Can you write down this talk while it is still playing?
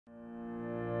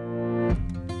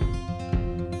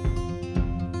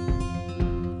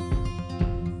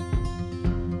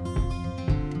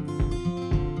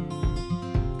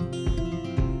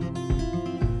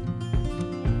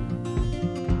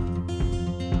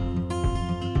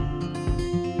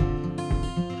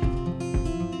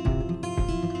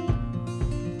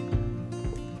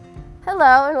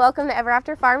Hello and welcome to Ever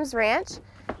After Farms Ranch.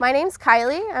 My name's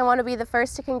Kylie. I want to be the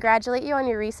first to congratulate you on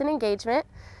your recent engagement.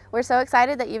 We're so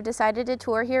excited that you've decided to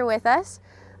tour here with us.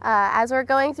 As we're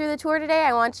going through the tour today,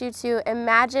 I want you to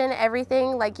imagine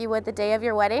everything like you would the day of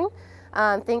your wedding.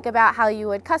 Think about how you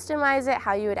would customize it,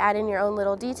 how you would add in your own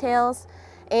little details.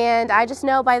 And I just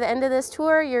know by the end of this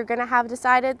tour, you're going to have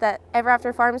decided that Ever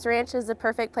After Farms Ranch is the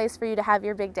perfect place for you to have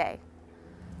your big day.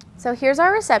 So here's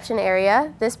our reception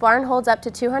area. This barn holds up to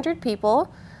 200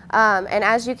 people. And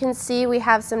as you can see, we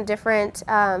have some different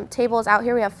tables out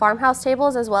here. We have farmhouse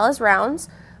tables as well as rounds.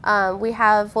 We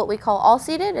have what we call All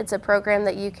Seated. It's a program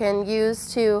that you can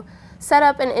use to set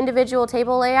up an individual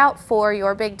table layout for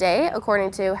your big day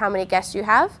according to how many guests you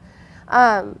have.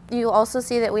 You also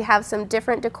see that we have some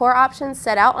different decor options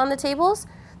set out on the tables.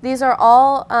 These are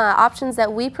all options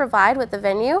that we provide with the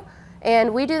venue,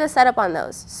 and we do the setup on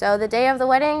those. So the day of the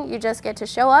wedding, you just get to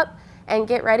show up and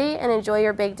get ready and enjoy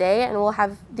your big day, and we'll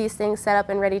have these things set up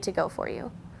and ready to go for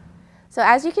you. So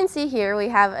as you can see here, we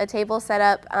have a table set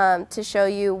up to show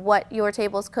you what your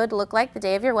tables could look like the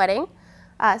day of your wedding.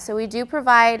 So we do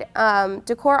provide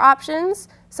decor options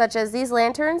such as these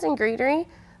lanterns and greenery.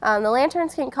 The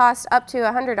lanterns can cost up to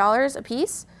 $100 a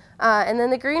piece, and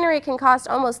then the greenery can cost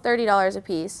almost $30 a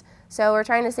piece. So we're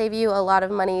trying to save you a lot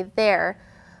of money there.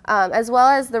 As well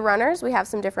as the runners, we have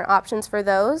some different options for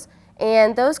those,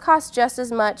 and those cost just as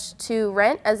much to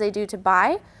rent as they do to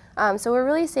buy. So we're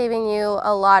really saving you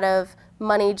a lot of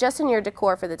money just in your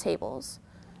decor for the tables.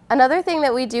 Another thing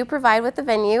that we do provide with the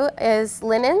venue is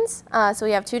linens. So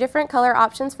we have two different color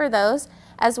options for those,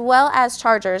 as well as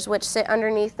chargers, which sit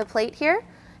underneath the plate here.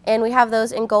 And we have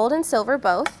those in gold and silver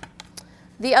both.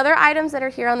 The other items that are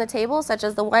here on the table, such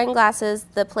as the wine glasses,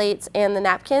 the plates, and the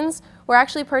napkins, were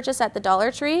actually purchased at the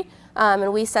Dollar Tree,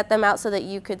 and we set them out so that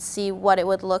you could see what it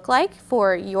would look like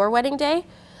for your wedding day.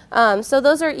 So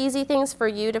those are easy things for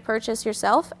you to purchase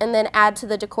yourself and then add to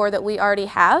the decor that we already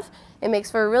have. It makes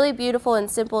for a really beautiful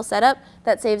and simple setup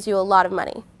that saves you a lot of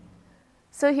money.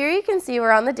 So here you can see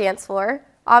we're on the dance floor.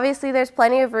 Obviously there's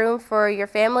plenty of room for your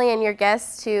family and your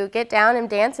guests to get down and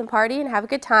dance and party and have a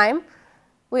good time.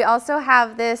 We also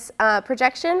have this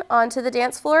projection onto the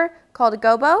dance floor called a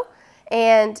gobo,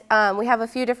 and we have a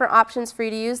few different options for you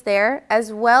to use there,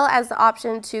 as well as the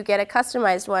option to get a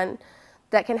customized one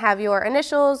that can have your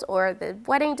initials or the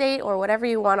wedding date or whatever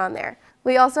you want on there.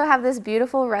 We also have this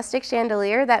beautiful rustic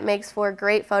chandelier that makes for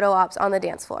great photo ops on the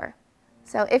dance floor.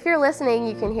 So if you're listening,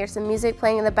 you can hear some music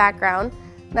playing in the background.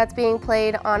 That's being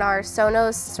played on our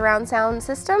Sonos surround sound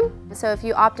system. So if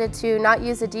you opted to not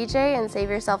use a DJ and save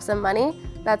yourself some money,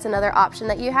 that's another option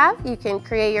that you have. You can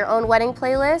create your own wedding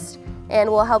playlist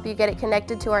and we'll help you get it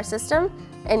connected to our system,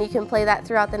 and you can play that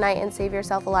throughout the night and save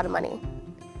yourself a lot of money.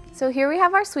 So here we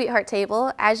have our sweetheart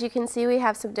table. As you can see, we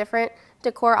have some different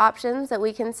decor options that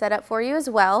we can set up for you as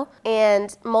well,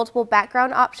 and multiple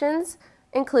background options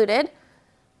included.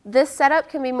 This setup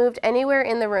can be moved anywhere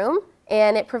in the room,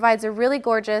 and it provides a really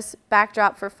gorgeous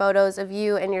backdrop for photos of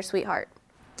you and your sweetheart.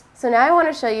 So now I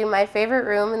want to show you my favorite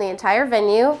room in the entire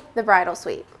venue, the bridal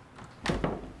suite.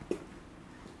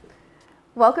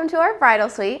 Welcome to our bridal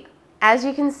suite. As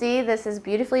you can see, this is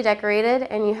beautifully decorated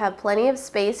and you have plenty of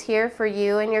space here for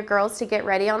you and your girls to get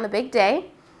ready on the big day.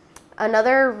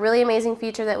 Another really amazing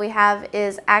feature that we have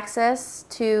is access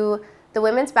to the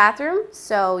women's bathroom,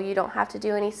 so you don't have to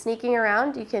do any sneaking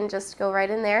around. You can just go right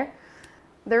in there.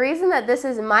 The reason that this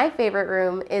is my favorite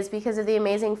room is because of the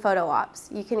amazing photo ops.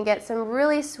 You can get some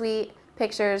really sweet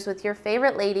pictures with your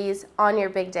favorite ladies on your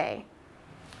big day.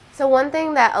 So one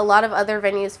thing that a lot of other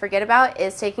venues forget about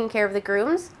is taking care of the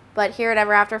grooms, but here at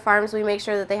Ever After Farms we make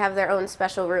sure that they have their own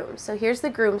special rooms. So here's the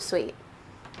groom suite.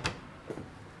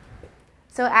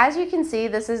 So as you can see,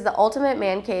 this is the ultimate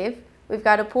man cave. We've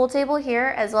got a pool table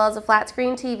here as well as a flat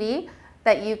screen TV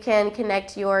that you can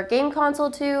connect your game console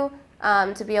to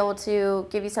be able to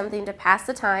give you something to pass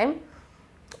the time.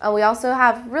 We also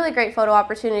have really great photo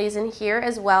opportunities in here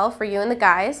as well for you and the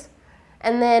guys.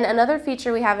 And then another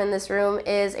feature we have in this room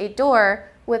is a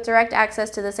door with direct access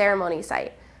to the ceremony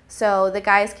site. So the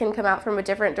guys can come out from a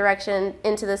different direction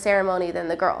into the ceremony than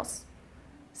the girls.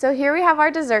 So here we have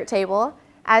our dessert table.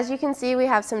 As you can see, we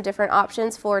have some different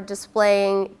options for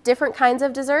displaying different kinds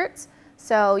of desserts.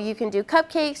 So you can do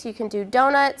cupcakes, you can do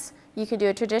donuts, you can do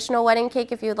a traditional wedding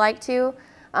cake if you'd like to,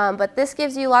 but this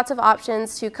gives you lots of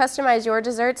options to customize your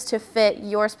desserts to fit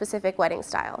your specific wedding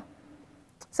style.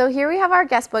 So here we have our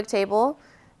guest book table.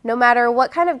 No matter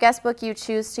what kind of guest book you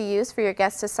choose to use for your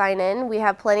guests to sign in, we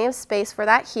have plenty of space for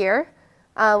that here.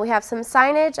 We have some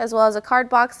signage as well as a card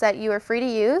box that you are free to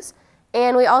use.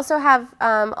 And we also have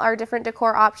our different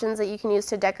decor options that you can use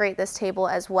to decorate this table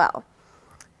as well.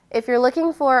 If you're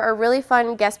looking for a really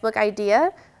fun guest book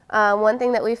idea, one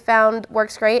thing that we found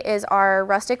works great is our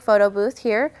rustic photo booth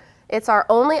here. It's our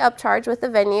only upcharge with the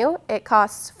venue. It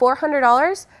costs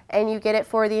 $400 and you get it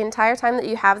for the entire time that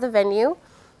you have the venue.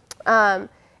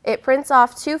 It prints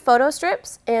off 2 photo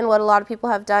strips, and what a lot of people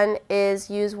have done is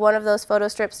use one of those photo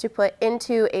strips to put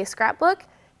into a scrapbook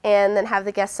and then have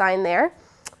the guests sign there.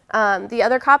 The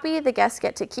other copy the guests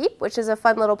get to keep, which is a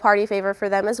fun little party favor for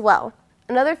them as well.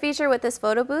 Another feature with this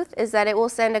photo booth is that it will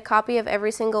send a copy of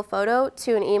every single photo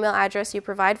to an email address you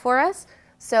provide for us,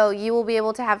 so you will be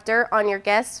able to have dirt on your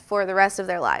guests for the rest of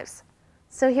their lives.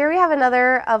 So here we have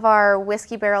another of our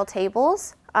whiskey barrel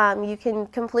tables. You can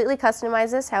completely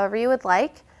customize this however you would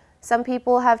like. Some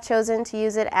people have chosen to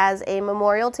use it as a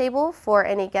memorial table for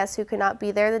any guests who could not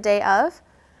be there the day of.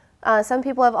 Some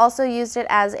people have also used it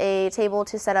as a table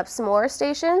to set up s'more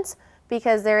stations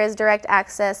because there is direct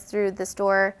access through the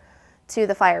store to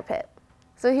the fire pit.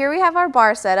 So here we have our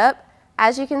bar set up.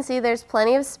 As you can see, there's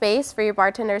plenty of space for your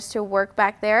bartenders to work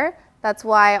back there. That's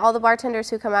why all the bartenders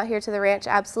who come out here to the ranch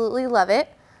absolutely love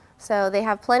it. So they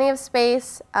have plenty of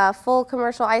space, a full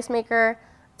commercial ice maker,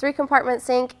 3-compartment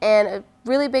sink, and a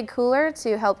really big cooler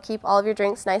to help keep all of your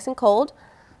drinks nice and cold.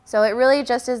 So it really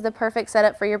just is the perfect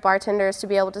setup for your bartenders to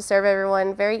be able to serve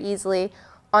everyone very easily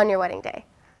on your wedding day.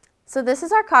 So this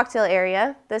is our cocktail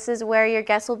area. This is where your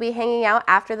guests will be hanging out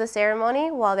after the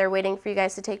ceremony while they're waiting for you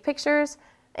guys to take pictures,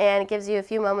 and it gives you a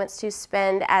few moments to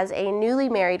spend as a newly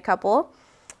married couple.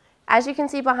 As you can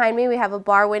see behind me, we have a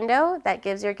bar window that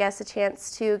gives your guests a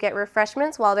chance to get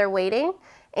refreshments while they're waiting,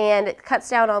 and it cuts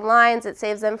down on lines. It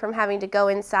saves them from having to go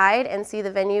inside and see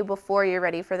the venue before you're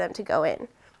ready for them to go in.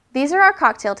 These are our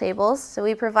cocktail tables, so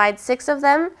we provide 6 of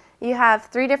them. You have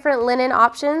 3 different linen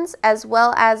options, as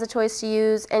well as a choice to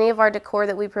use any of our decor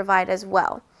that we provide as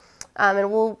well.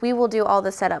 And we will do all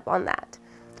the setup on that.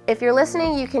 If you're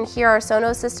listening, you can hear our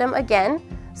Sonos system again,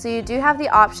 so you do have the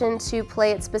option to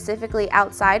play it specifically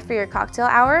outside for your cocktail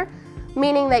hour,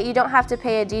 meaning that you don't have to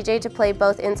pay a DJ to play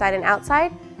both inside and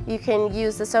outside. You can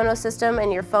use the Sonos system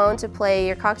and your phone to play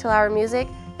your cocktail hour music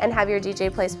and have your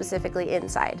DJ play specifically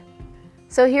inside.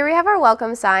 So here we have our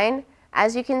welcome sign.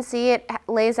 As you can see, it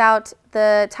lays out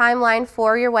the timeline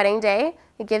for your wedding day.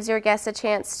 It gives your guests a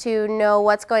chance to know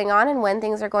what's going on and when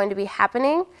things are going to be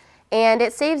happening. And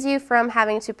it saves you from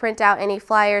having to print out any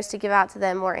flyers to give out to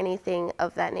them or anything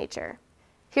of that nature.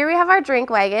 Here we have our drink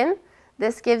wagon.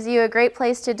 This gives you a great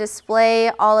place to display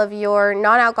all of your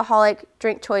non-alcoholic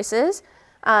drink choices.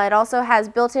 It also has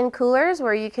built-in coolers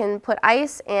where you can put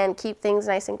ice and keep things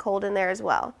nice and cold in there as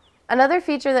well. Another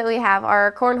feature that we have are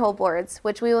our cornhole boards,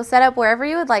 which we will set up wherever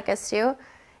you would like us to,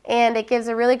 and it gives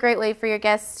a really great way for your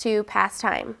guests to pass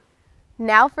time.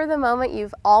 Now for the moment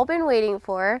you've all been waiting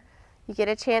for. You get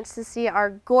a chance to see our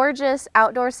gorgeous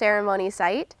outdoor ceremony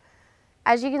site.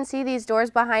 As you can see, these doors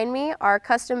behind me are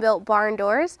custom-built barn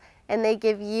doors, and they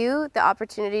give you the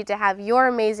opportunity to have your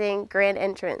amazing grand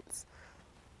entrance.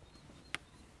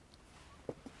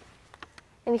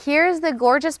 And here's the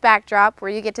gorgeous backdrop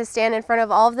where you get to stand in front of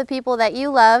all of the people that you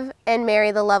love and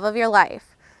marry the love of your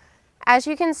life. As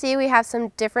you can see, we have some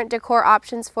different decor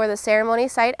options for the ceremony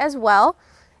site as well,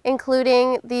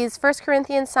 including these 1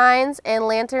 Corinthians signs and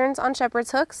lanterns on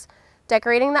shepherd's hooks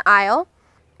decorating the aisle.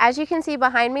 As you can see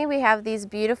behind me, we have these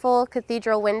beautiful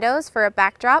cathedral windows for a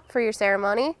backdrop for your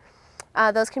ceremony.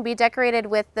 Those can be decorated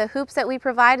with the hoops that we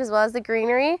provide as well as the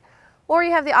greenery, or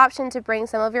you have the option to bring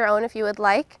some of your own if you would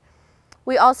like.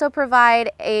 We also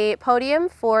provide a podium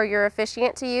for your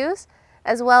officiant to use,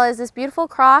 as well as this beautiful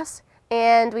cross,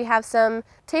 and we have some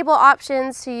table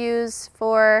options to use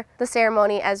for the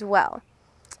ceremony as well.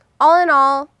 All in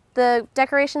all, the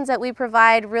decorations that we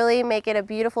provide really make it a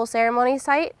beautiful ceremony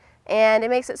site, and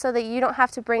it makes it so that you don't have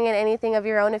to bring in anything of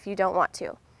your own if you don't want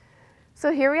to.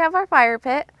 So here we have our fire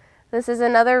pit. This is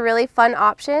another really fun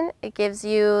option. It gives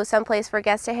you some place for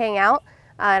guests to hang out.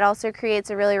 It also creates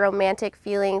a really romantic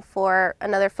feeling for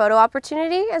another photo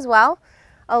opportunity as well.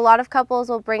 A lot of couples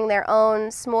will bring their own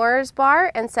s'mores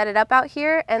bar and set it up out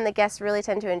here, and the guests really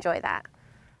tend to enjoy that.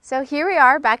 So here we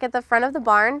are back at the front of the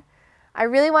barn. I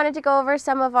really wanted to go over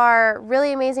some of our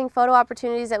really amazing photo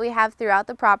opportunities that we have throughout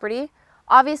the property.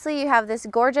 Obviously, you have this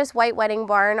gorgeous white wedding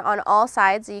barn on all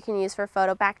sides that you can use for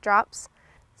photo backdrops.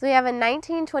 So we have a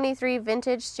 1923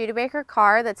 vintage Studebaker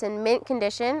car that's in mint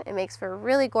condition. It makes for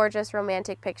really gorgeous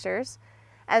romantic pictures,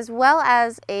 as well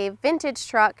as a vintage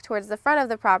truck towards the front of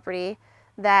the property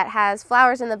that has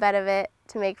flowers in the bed of it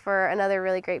to make for another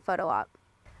really great photo op.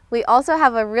 We also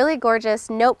have a really gorgeous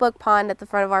notebook pond at the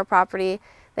front of our property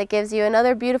that gives you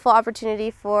another beautiful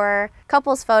opportunity for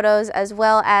couples photos as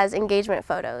well as engagement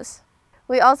photos.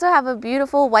 We also have a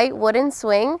beautiful white wooden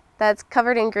swing that's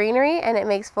covered in greenery, and it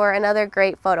makes for another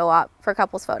great photo op for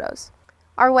couples photos.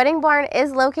 Our wedding barn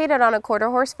is located on a quarter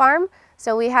horse farm,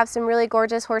 so we have some really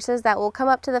gorgeous horses that will come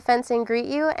up to the fence and greet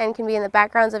you and can be in the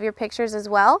backgrounds of your pictures as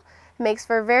well. It makes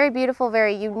for very beautiful,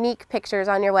 very unique pictures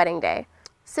on your wedding day.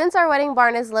 Since our wedding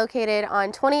barn is located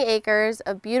on 20 acres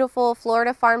of beautiful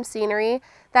Florida farm scenery,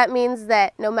 that means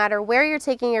that no matter where you're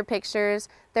taking your pictures,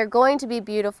 they're going to be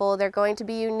beautiful, they're going to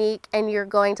be unique, and you're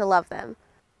going to love them.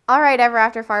 All right, Ever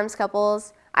After Farms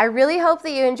couples, I really hope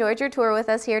that you enjoyed your tour with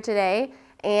us here today,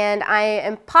 and I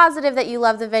am positive that you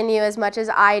love the venue as much as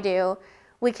I do.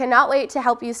 We cannot wait to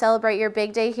help you celebrate your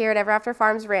big day here at Ever After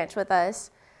Farms Ranch with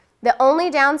us. The only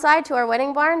downside to our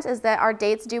wedding barns is that our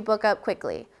dates do book up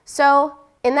quickly. So,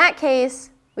 in that case,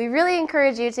 we really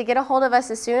encourage you to get a hold of us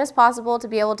as soon as possible to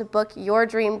be able to book your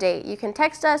dream date. You can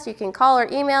text us, you can call or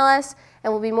email us,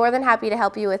 and we'll be more than happy to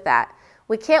help you with that.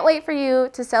 We can't wait for you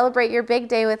to celebrate your big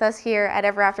day with us here at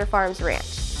Ever After Farms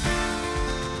Ranch.